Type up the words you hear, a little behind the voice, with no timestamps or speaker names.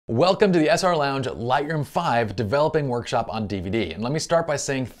Welcome to the SR Lounge Lightroom 5 Developing Workshop on DVD. And let me start by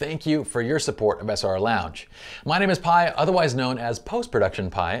saying thank you for your support of SR Lounge. My name is Pi, otherwise known as Post-Production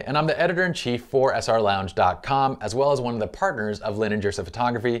Pi, and I'm the editor-in-chief for srlounge.com, as well as one of the partners of Lynn and Jersa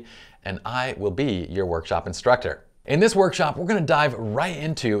Photography, and I will be your workshop instructor. In this workshop, we're going to dive right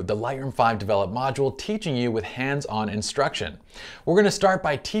into the Lightroom 5 Develop module, teaching you with hands-on instruction. We're going to start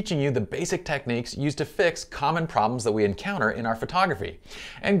by teaching you the basic techniques used to fix common problems that we encounter in our photography.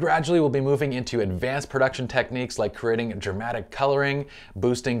 And gradually we'll be moving into advanced production techniques like creating dramatic coloring,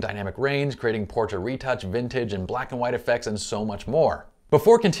 boosting dynamic range, creating portrait retouch, vintage, and black and white effects, and so much more.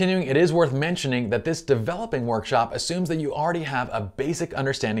 Before continuing, it is worth mentioning that this developing workshop assumes that you already have a basic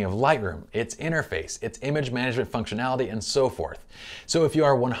understanding of Lightroom, its interface, its image management functionality, and so forth. So if you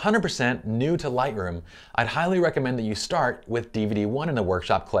are 100% new to Lightroom, I'd highly recommend that you start with DVD 1 in the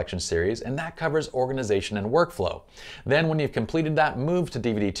workshop collection series, and that covers organization and workflow. Then when you've completed that, move to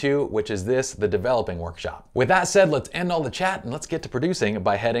DVD 2, which is the developing workshop. With that said, let's end all the chat and let's get to producing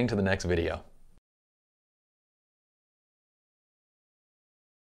by heading to the next video.